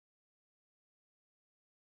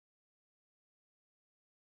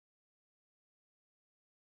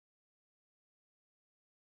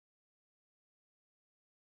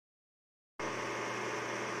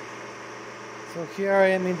So here I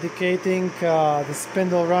am indicating the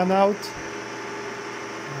spindle run out,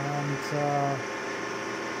 and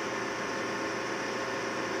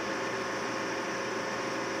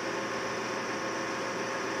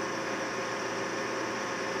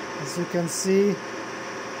as you can see,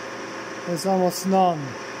 there's almost none.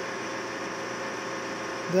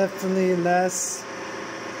 Definitely less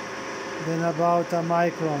than about a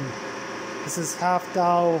micron. This is half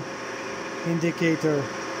thou indicator,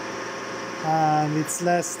 and it's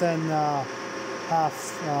less than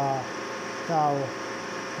half thou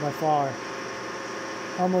by far.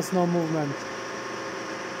 Almost no movement.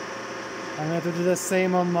 I'm going to do the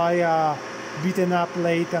same on my beaten up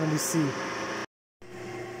lathe, and we see.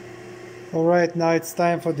 Alright, now it's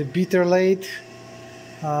time for the beater lathe.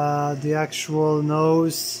 The actual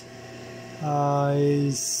nose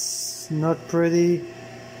is not pretty.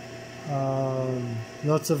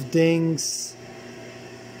 Lots of dings,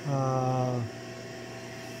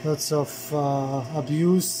 lots of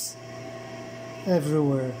abuse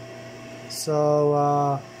everywhere.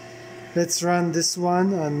 So let's run this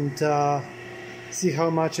one and see how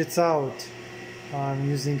much it's out. I'm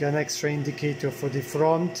using an extra indicator for the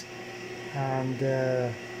front and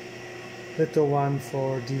little one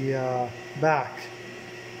for the back.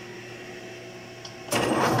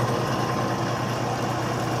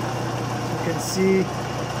 You can see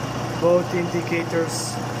both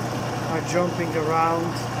indicators are jumping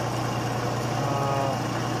around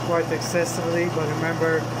quite excessively, but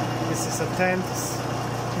remember, this is a tenths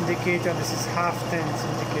indicator and this is half tenths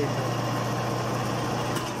indicator.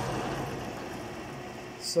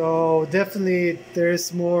 So definitely there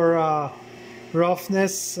is more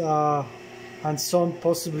roughness, and some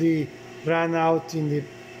possibly ran out in the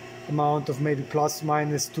amount of maybe plus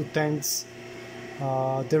minus 2/10.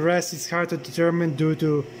 The rest is hard to determine due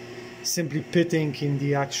to simply pitting in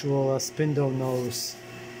the actual spindle nose.